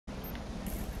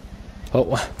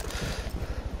Oh.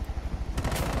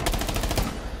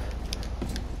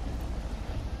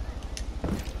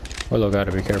 Willow,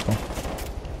 gotta be careful.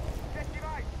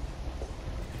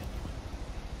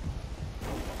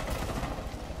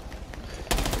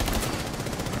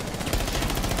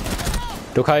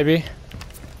 Dokaibi.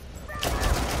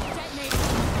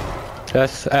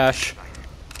 That's Ash.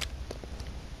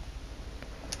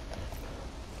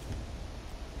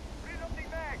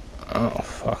 Oh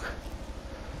fuck.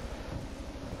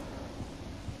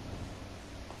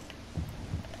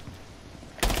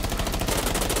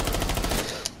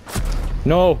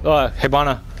 No,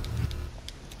 Hibana.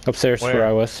 Upstairs where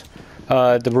I was.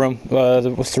 The room,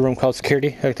 what's the room called?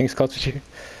 Security? I think it's called security.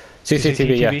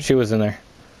 CCTV, yeah, she was in there.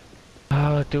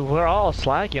 Dude, we're all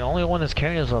slacking. Only one that's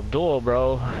carrying is Abdul,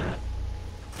 bro.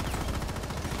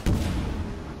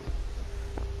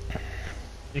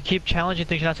 You keep challenging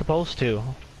things you're not supposed to.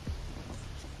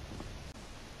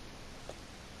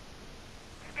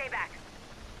 Stay back.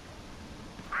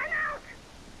 I'm out.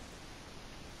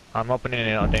 I'm opening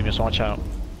it out, Damien, so watch out.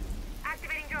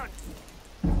 Activating drone.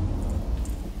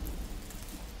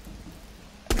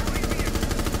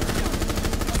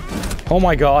 Oh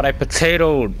my god, I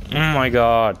potatoed! Oh my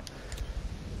god.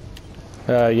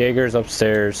 Jaeger's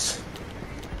upstairs.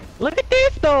 Look at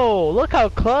this though! Look how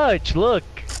clutch, look!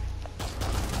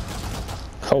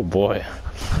 Oh boy.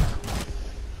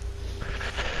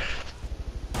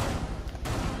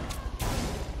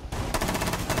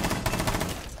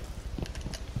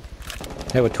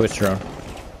 I have a Twitch drone.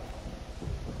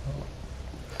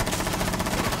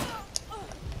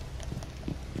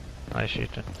 I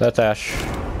shoot it. That's Ash.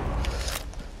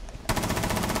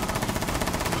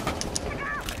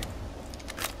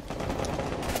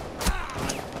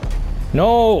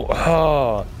 No!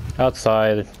 Oh,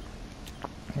 outside.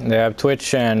 They have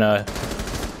Twitch and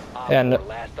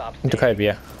Dokaibi,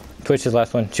 yeah. Twitch is the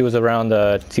last one. She was around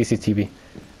the CCTV.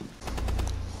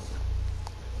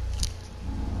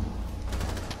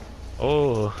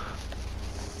 Oh.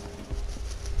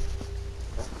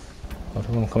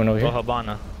 I'm coming over here. Oh,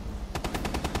 Habana.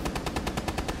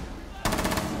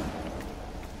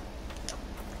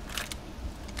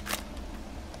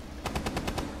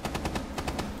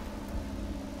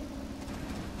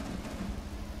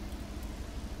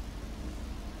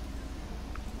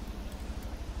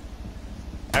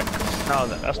 No,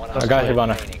 that's I got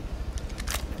Hibana.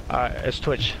 Alright, it's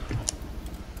Twitch.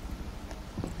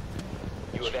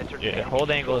 Yeah,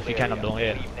 hold angle if you can, Abdul,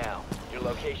 yeah. Now. Your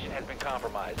location has been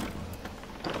compromised.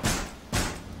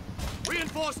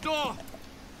 Reinforced door!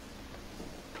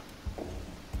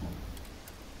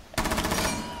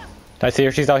 I see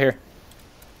her, she's out here.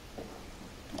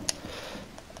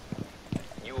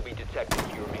 You will be detected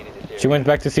if you remain in this area. She went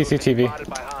back to CCTV. Spotted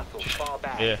by hostiles. Fall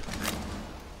back. Yeah.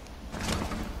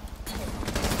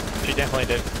 She definitely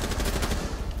did.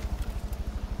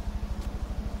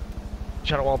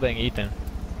 Try to wallbang Ethan.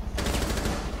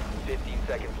 15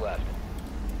 seconds left.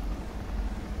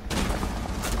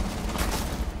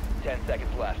 10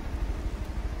 seconds left.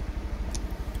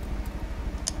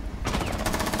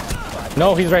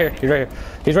 No, he's right here. He's right here.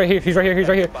 He's right here. He's right here. He's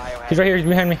right here. He's right here. He's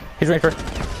behind me. He's right first.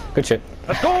 Good shit.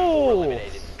 Let's go!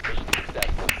 Eliminated. Mission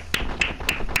successful.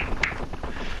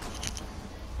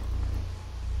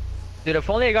 Dude, if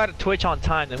only I got a Twitch on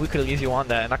time, then we could have easily won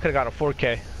that, and I could have got a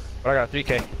 4K. But I got a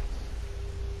 3K.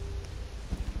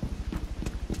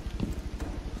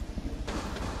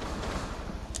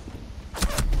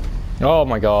 Oh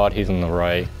my god, he's on the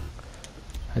right.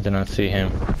 I did not see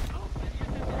him.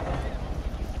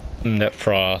 That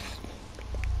Frost.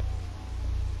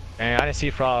 Man, I didn't see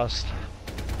Frost.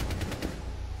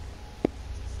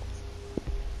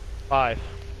 5.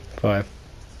 5.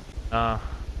 Yeah,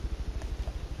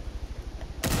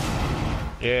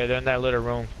 they're in that little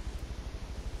room.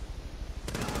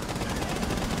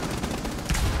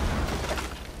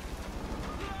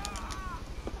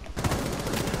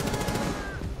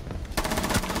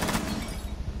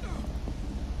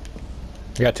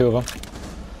 You got 2 of them.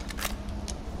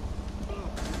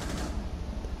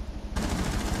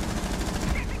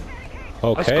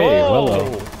 Okay,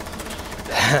 Willow.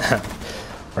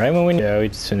 Right when we knew, we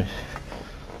just finished.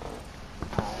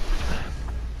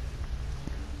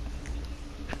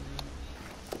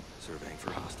 Surveying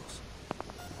for hostiles.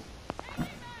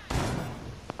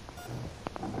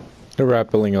 They're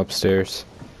rappelling upstairs.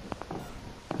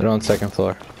 They're on 2nd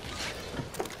floor.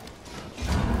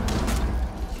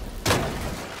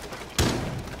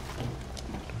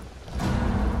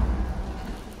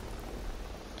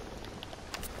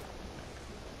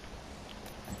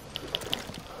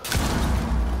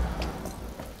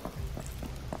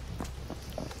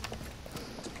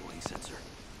 Deploying sensor.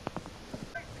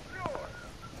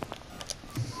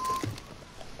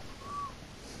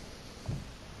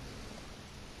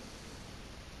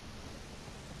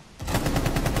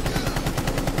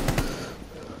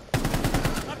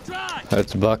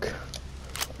 That's Buck.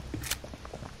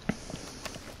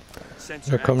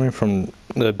 They're coming from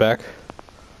the back.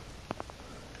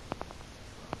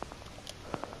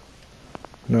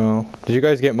 No. Did you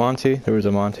guys get Monty? There was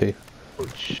a Monty.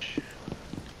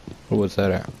 What was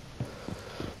that at?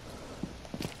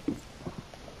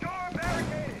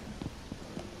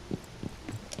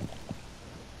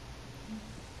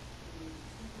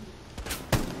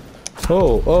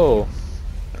 Oh.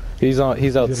 He's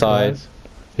outside.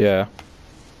 Yeah.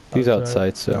 He's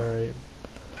outside, so. Alright.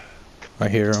 I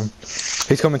hear him.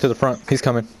 He's coming to the front. He's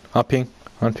coming. On ping.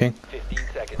 15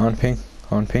 seconds. On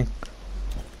ping.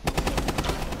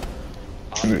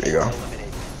 There you go.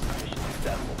 Eliminated. Mission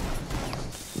successful.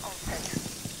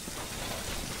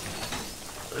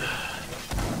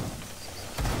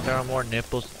 There are more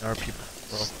nipples than there are people.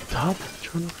 Bro. Stop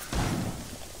trying to...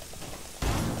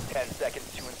 10 seconds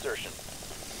to insertion.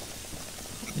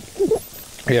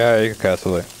 Yeah, you can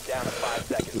castle it. Down to 5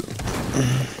 seconds.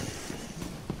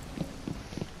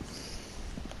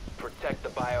 Protect the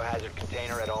biohazard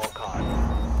container at all costs.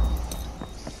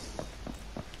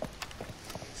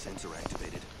 Sensor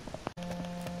activated.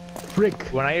 Frick!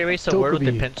 When I erase a word with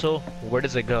the pencil, where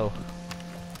does it go?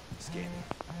 Scanning.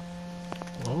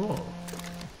 Oh.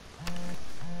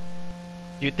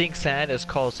 Do you think sand is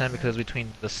called sand because it's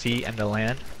between the sea and the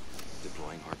land?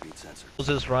 Deploying heartbeat sensor.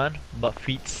 Houses run, but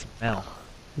feet smell.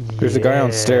 There's a guy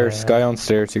on stairs. Guy on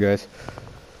stairs, you guys.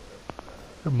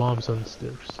 Her mom's on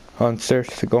stairs. On stairs,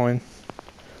 going.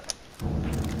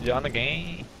 You on the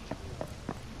game?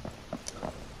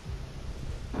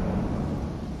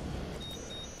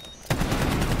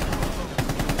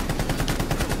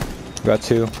 Got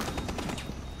two.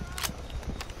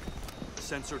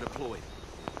 Sensor deployed.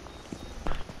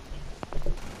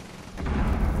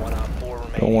 1 on 4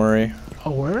 remaining. Don't worry.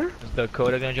 Oh, where? Is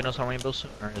Dakota gonna join us on Rainbow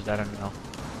soon, or is that a no?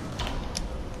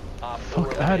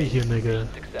 Fuck out of here, nigga.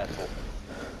 Successful.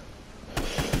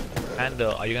 And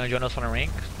are you gonna join us on a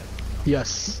rank?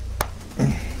 Yes.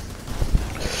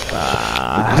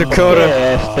 Dakota.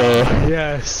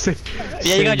 Yes.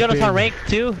 Yeah, you gonna join us on rank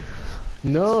too?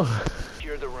 No.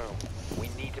 Secure the room. We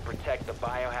need to protect the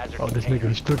biohazard Oh, this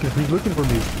container. nigga, he's looking for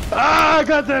me. Ah,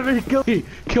 God damn it, kill me.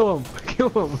 Kill him,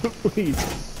 please.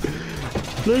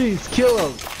 Please, kill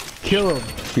him. Kill him.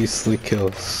 Beastly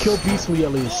kills. Kill Beastly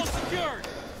at least.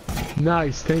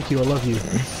 Nice, thank you, I love you.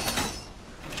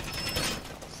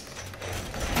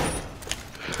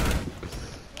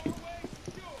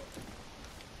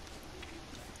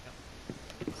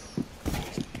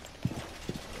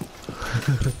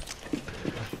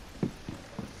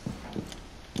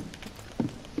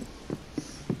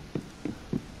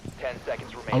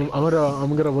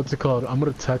 I'm gonna, what's it called? I'm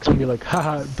gonna text and be like,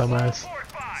 haha, dumbass.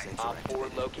 Op 4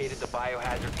 located the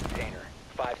biohazard container.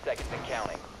 5 seconds and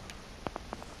counting.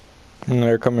 And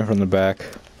they're coming from the back.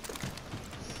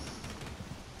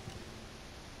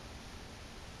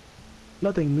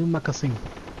 Nothing new makasing.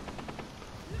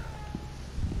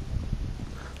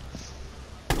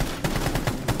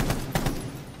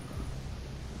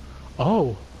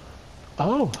 Oh.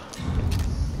 Oh.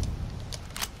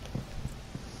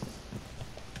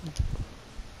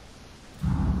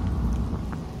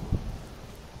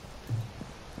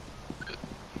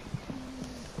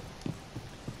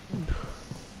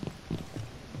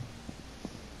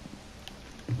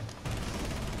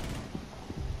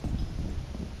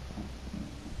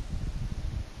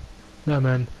 Nah,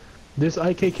 man, this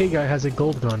IKK guy has a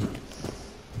gold gun.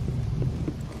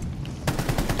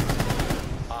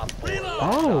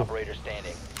 Oh! Operator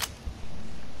standing.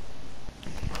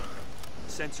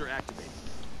 Sensor activated.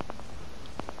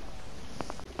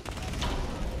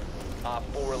 Op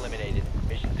 4 eliminated.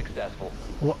 Mission successful.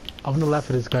 Well, I'm gonna laugh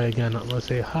at this guy again. I'm gonna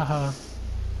say, haha.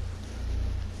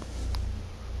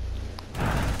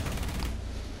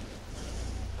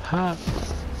 Ha.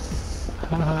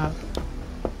 Haha.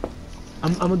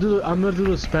 I'm gonna do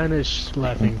the Spanish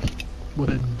laughing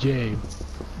with a J.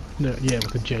 No, yeah,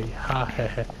 with a J. Ha ha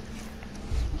ha.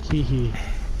 Hee hee.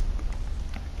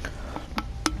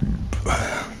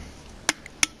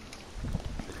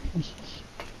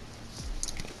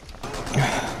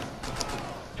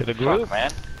 To the group,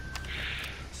 man.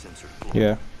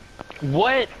 Yeah.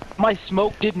 What? My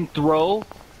smoke didn't throw?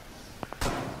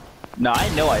 No, I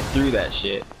know I threw that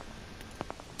shit.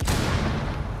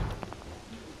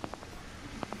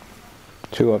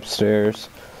 Two upstairs.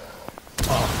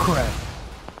 Oh crap.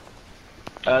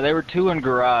 There were two in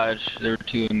garage. There were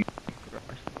two in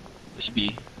garage. They should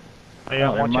be. Yeah,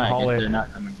 I'm watching hallway. They're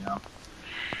not coming down.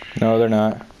 No, they're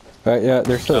not. Yeah,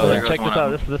 they're still there. Check this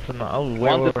out. This is not. Oh,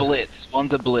 One's a blitz.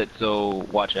 One's a blitz. So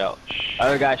watch out.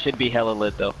 Other guy should be hella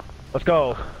lit though. Let's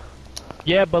go.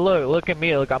 Yeah, but look at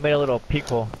me. Look, I made a little peek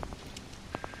hole.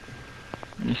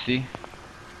 Let me see.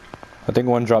 I think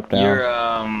one dropped down. You're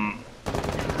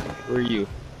where are you?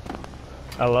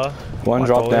 Hello. One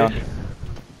dropped down.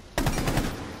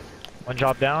 One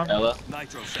drop down. Ella.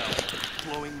 Nitro cell.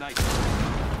 Flowing nitro.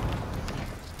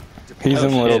 He's Oh,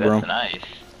 in little shit, room. that's nice.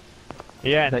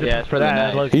 Yeah, and Yeah, this it's is for really that. nice.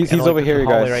 And look, He's and over this here, is you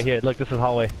hallway guys. right here. Look, this is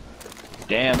hallway.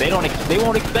 Damn, they won't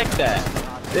expect that.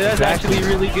 That's Exactly. actually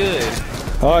really good.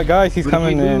 Oh, guys, he's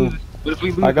coming in. What if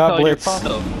we lose? I got all your blitz.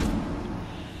 photos?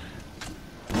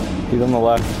 He's on the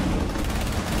left.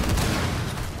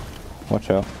 Watch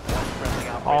out.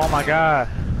 Oh my god.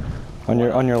 On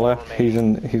your left. He's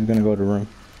gonna go to room.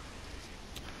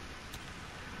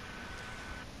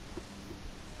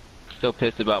 Still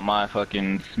pissed about my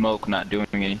fucking smoke not doing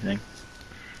anything.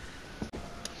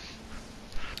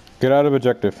 Get out of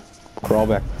objective. Crawl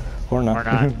back. Or not. Or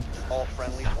not. All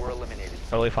friendlies were eliminated.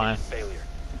 Totally fine. Failure.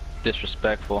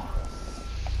 Disrespectful.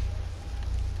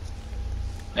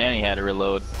 And he had to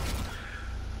reload.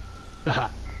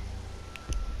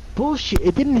 Bullshit!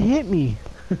 It didn't hit me.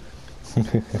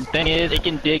 Thing is, it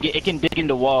can dig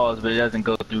into walls, but it doesn't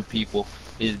go through people.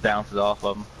 It just bounces off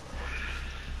of them.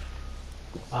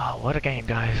 Wow, what a game,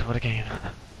 guys. What a game.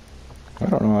 I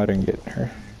don't know. I didn't get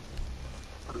her.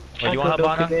 What, you want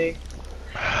Habana?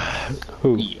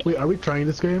 Who? Yeah. Wait, are we trying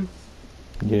this game?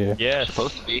 Yeah. Yes.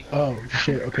 Supposed to be. Oh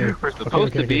shit! Okay. We're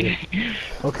supposed to be.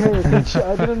 Okay, good shit.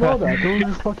 I didn't know that. Don't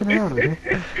just fucking around, okay?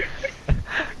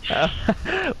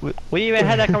 We even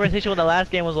had that conversation when the last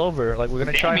game was over. Like, we're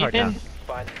gonna try hard now.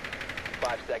 Find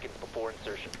 5 seconds before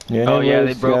insertion. Yeah. Oh, yeah, they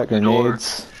anyways, broke got the door.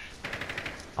 grenades.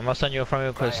 I'm gonna send you a friend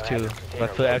request too.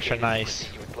 But feel extra nice.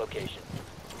 Location.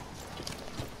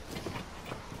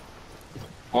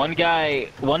 One guy,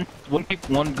 one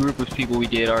group of people we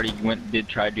did already did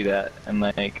try to do that, and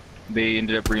like they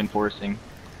ended up reinforcing.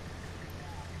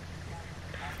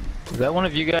 Is that one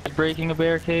of you guys breaking a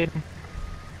barricade?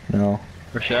 No.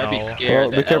 Or should I No. be scared? Well,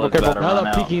 be that careful, Ella's about to careful. run Ella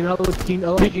out? peeking, Ella peeking,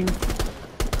 Ella peeking.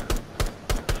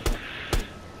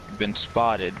 Been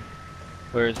spotted.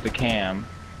 Where's the cam?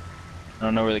 I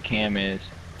don't know where the cam is.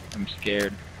 I'm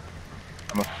scared.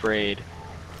 I'm afraid.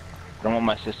 I don't want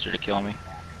my sister to kill me.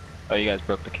 Oh, you guys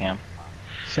broke the cam.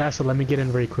 Shasta, let me get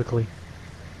in very quickly.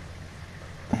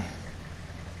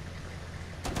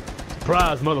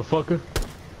 Surprise, motherfucker.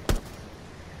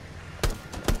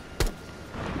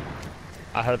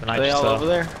 I heard the Are night they all over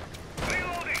there?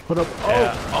 Hold up.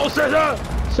 Yeah. Oh, Shasta!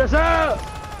 Shasta!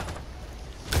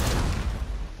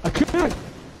 I can't.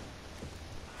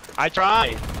 I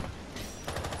tried.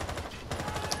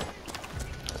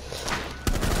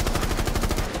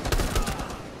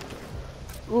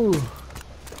 Ooh.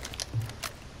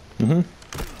 Mhm.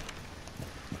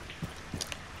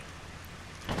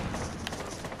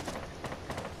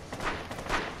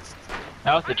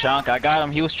 That was the chunk. I got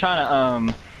him. He was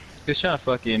trying to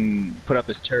fucking put up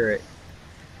his turret.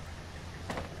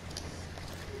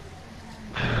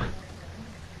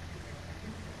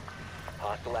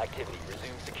 Hostile activity.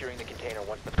 Resume securing the container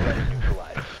once the threat is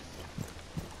neutralized.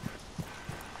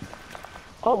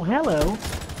 Oh, hello.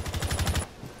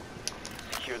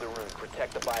 Secure the room.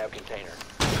 Protect the bio container.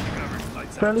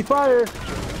 Friendly fire.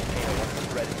 Secure the container once the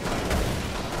threat is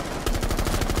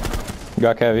neutralized.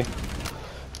 Got heavy.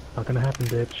 Not gonna happen,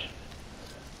 bitch.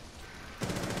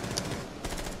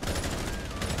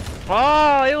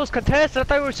 Oh, it was contested. I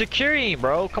thought we were securing,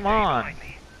 bro. Come on.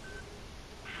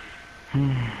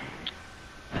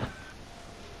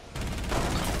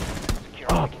 Secure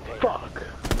Oh, the container. fuck.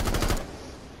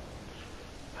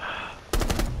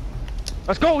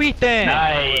 Let's go, Ethan.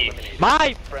 Nice.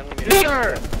 My Friendly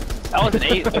finger. That was an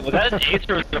 8. Was that an 8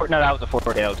 or was it, no? That was a 4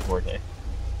 day. That was a 4 day.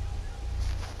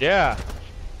 Yeah.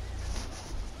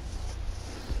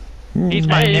 He's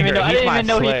my I didn't nigger. even know, I He's didn't my even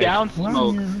know he slave. down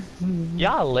smoke.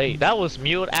 Y'all late. That was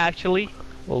mute, actually.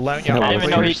 We'll learn your No, I didn't even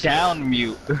know he First. down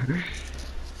mute.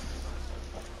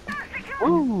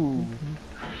 Ooh.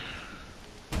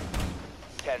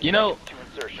 10 You know, seconds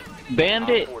to insertion.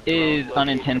 Bandit is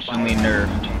unintentionally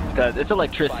nerfed because it's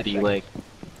electricity. Like,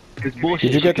 it's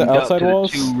bullshit. Did you get the conduct outside to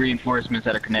walls? 2 reinforcements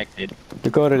that are connected.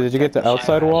 Dakota, did you get the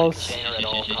outside walls?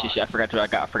 I forgot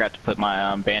to put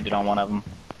my bandit on one of them.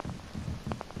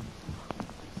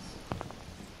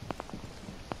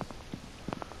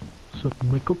 Suck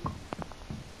my cook.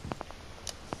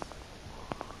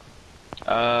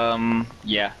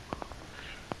 Yeah.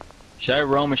 Should I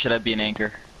roam or should I be an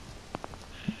anchor?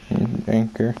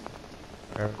 Anchor.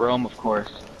 Roam, of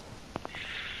course.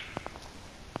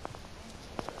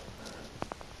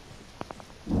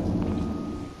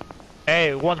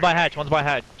 Hey, one's by hatch. One's by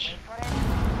hatch.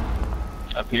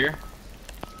 Up here?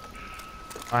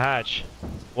 My hatch.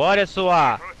 What is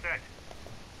Sua?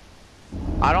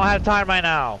 I don't have time right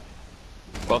now.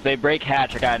 Well, if they break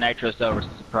hatch, I got an extra silver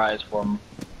surprise for them.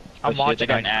 I'm watching. They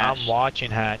got an ash. I'm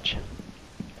watching hatch.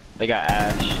 They got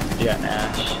ash. They got an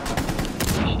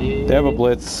ash. Shit. They have a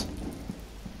blitz.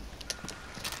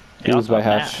 They Used also by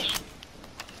have hatch.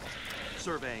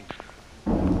 Surveying.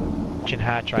 Watching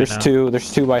hatch right now.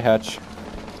 There's two by hatch.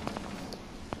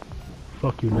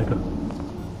 Fuck you, nigga.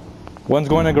 One's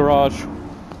going to garage.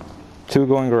 Two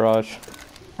going garage.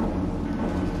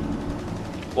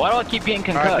 Why do I keep getting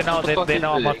concussed? Alright, What the fuck they is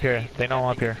know I'm this? up here. They know I'm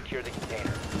up here. Secure the container.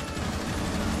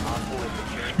 Op 4 is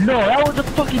securing No, that was a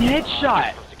fucking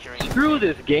headshot. securing Screw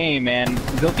this game, man.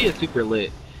 Zofia super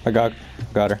lit. I got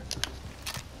her.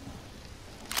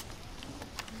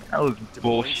 That was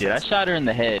bullshit. I shot her in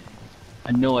the head.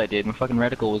 I know I did. My fucking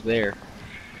reticle was there.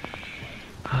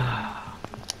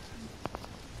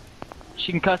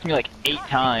 She concussed me like 8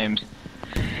 times.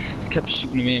 Kept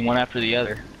shooting me one after the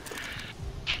other.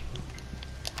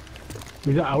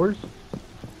 Is that ours?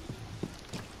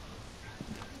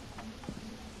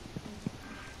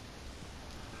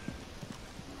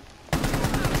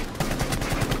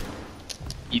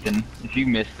 Ethan, if you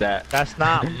missed that. That's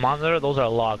not monitor. Those are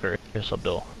loggers. Here's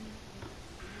Abdul.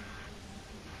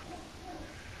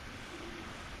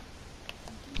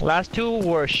 Last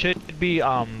two should be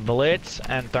blitz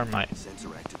and thermite. Sensor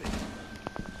activated.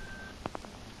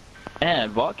 Man,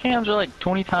 vault cams are like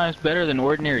 20 times better than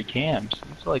ordinary cams.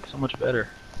 It's like so much better.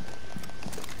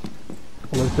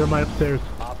 Let's throw my upstairs.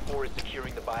 Op 4 is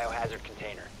securing the biohazard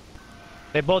container.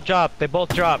 They both drop. They both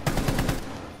drop.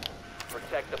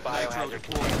 Protect the Nitro biohazard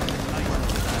deployed. container.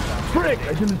 Frick!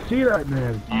 I didn't see that,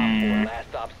 man. Op 4 last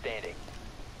stop standing.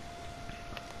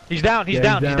 He's down. He's Yeah,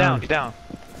 down. he's He's down. down. He's down.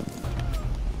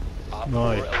 Op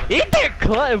 4 Nice.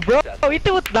 Ethan, bro.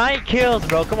 Ethan with 9 kills,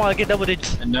 bro. Come on, get double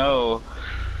digits. No.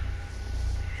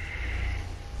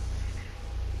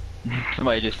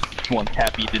 Somebody just won't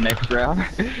tap eat the next round.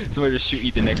 Somebody just shoot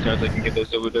eat the next round so I can get those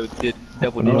double digits.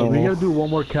 No, we gotta do one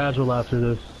more casual after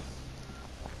this.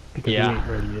 Because Yeah. we ain't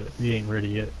ready yet. We ain't ready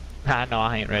yet. I know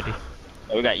I ain't ready.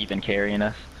 Oh, we got Ethan carrying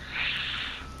us.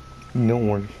 No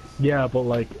one. Yeah, but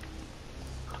like,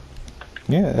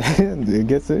 Yeah, I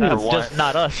guess it That's is. what? just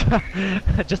not us.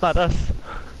 just not us.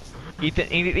 Ethan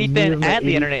me and and my the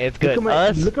 80 internet is good.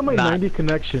 Look at my not. 90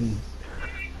 connection.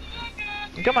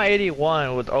 Look at my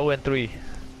 81 with 0 and 3.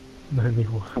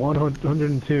 91.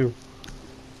 102.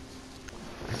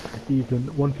 Ethan.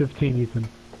 115, Ethan.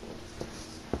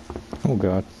 Oh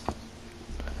god.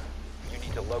 You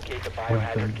need to locate the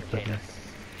biohazard 1 container.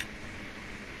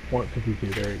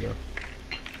 152, there you go.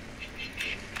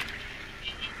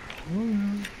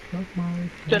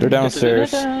 They're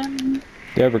downstairs.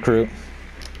 They have recruit.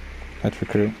 That's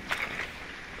recruit.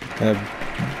 They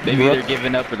have They've either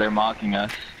given up or they're mocking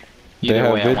us. They Either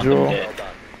have way, I want them vigil. dead. Well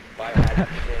done. Biohazard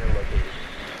container located.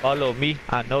 Follow me.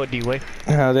 I know the way.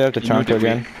 they have the You know chonka the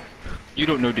again. way. You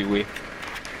don't know the way.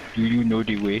 Do you know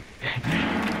the way?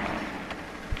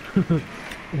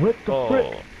 What the Oh.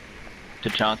 frick?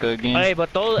 Tachanka again? Hey,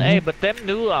 but those. Hey, but them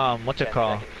new what's it 10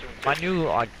 called? seconds to My insertion. new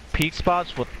like peak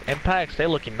spots with impacts. They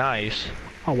looking nice.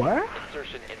 Oh, what?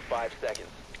 Insertion in 5 seconds.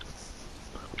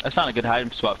 That's not a good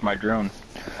hiding spot for my drone.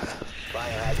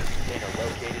 Biohazard container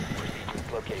located. Proceed to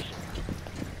its location.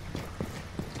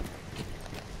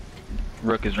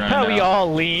 Rook is running How we out.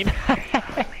 all lean.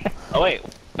 Oh wait,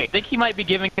 I think he might be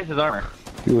giving us his armor.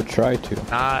 You would try to.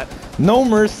 Not. No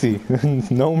mercy.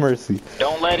 No mercy.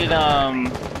 Don't let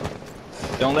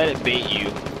it bait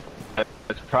you.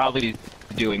 That's probably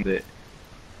doing it.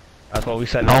 That's what we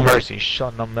said. No mercy.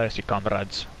 Show no mercy,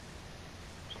 comrades.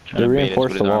 Trying They to bait us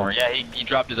reinforced with the his wall. armor. Yeah, he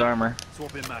dropped his armor.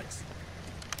 Swapping mags.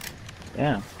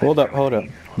 Yeah. Hold up, hold up.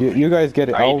 You guys get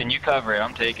it. Alright, I'll, Ethan, you cover it.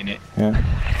 I'm taking it. yeah.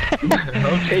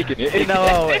 I'm taking it.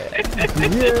 No.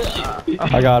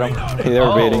 I got him. Hey, they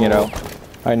were baiting it Oh. out.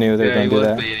 I knew they were Yeah, he gonna do was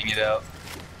that. baiting it out.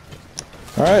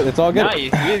 Alright, let's all get Nice. it.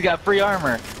 We just got free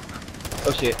armor.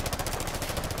 Oh shit.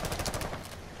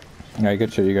 Alright,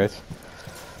 good shit, you guys.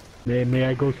 May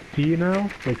I go see you now?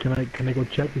 Like, can I go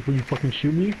check before you fucking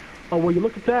shoot me? Oh, well, you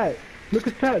look at that. Look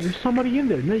at that. There's somebody in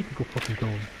there. Now you can go fucking kill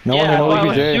him. No Yeah, one that's in why I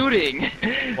was OBJ. shooting.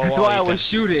 Well, That's why I Ethan. was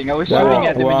shooting. I was Well, shooting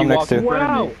at them well, and I'm you next walked to in it. front of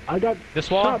Wow! me. I got This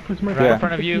wall? shot plus my Right in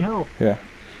front of 50 you? health. Yeah.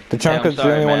 The Chonka's the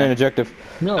sorry, only one man. in objective.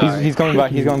 No. He's coming by.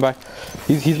 He's going by.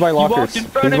 He's by He lockers. walked in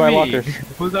He's front of by me.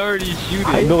 lockers. Was already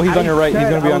shooting. No, he's on your right. He's said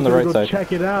gonna be I on the was right gonna go side.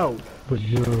 check it out. But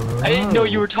no. I didn't know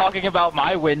you were talking about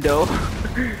my window.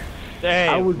 Hey,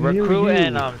 I was near recruit you.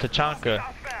 and Tachanka.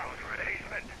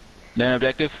 Then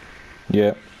objective.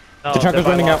 Yeah. No, Tachanka's they're by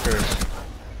running out. lockers.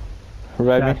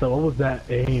 Revive That's me. what was that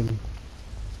aim?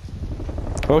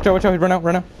 Watch out, run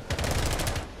out.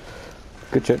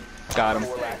 Good shit. Got him.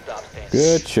 4 last stop standing.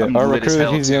 Good shit. I'm Our lit as recruit,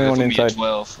 hell, he's the too. only one That's gonna be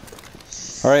a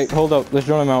inside. 12. Alright, hold up. Let's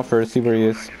run him out first, see where he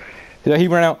is. Yeah, he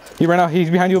ran out. He's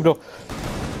behind you, Abdul.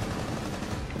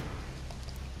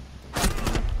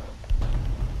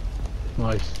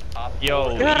 Nice.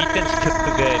 Yo, Ethan's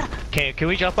too good. Can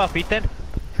we jump off Ethan?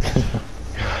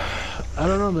 I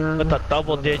don't know, man. With the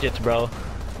double digits, bro.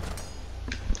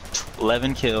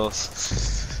 11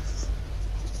 kills.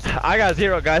 I got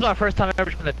 0, guys. It's my first time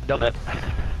ever been a donut.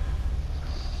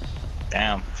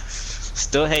 Damn.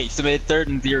 Still made third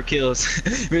and 0 kills.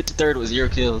 Made to third with 0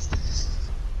 kills.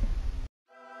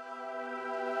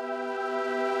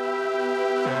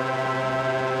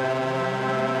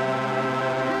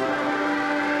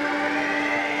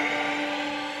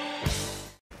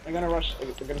 They're gonna rush.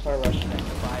 They're gonna start rushing.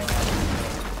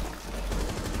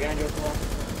 Behind you as well.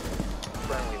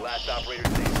 Friendly, last operator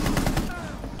standing.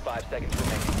 5 seconds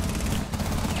remaining.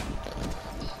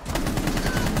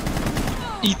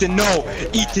 Ethan, no!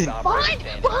 Ethan! Behind!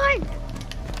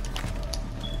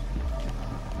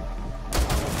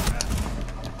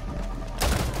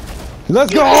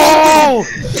 Let's go!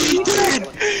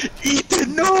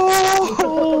 Ethan,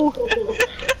 no!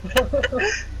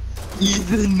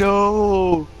 Ethan,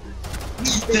 no!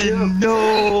 Ethan,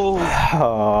 no!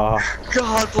 Ah.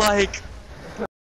 God, like...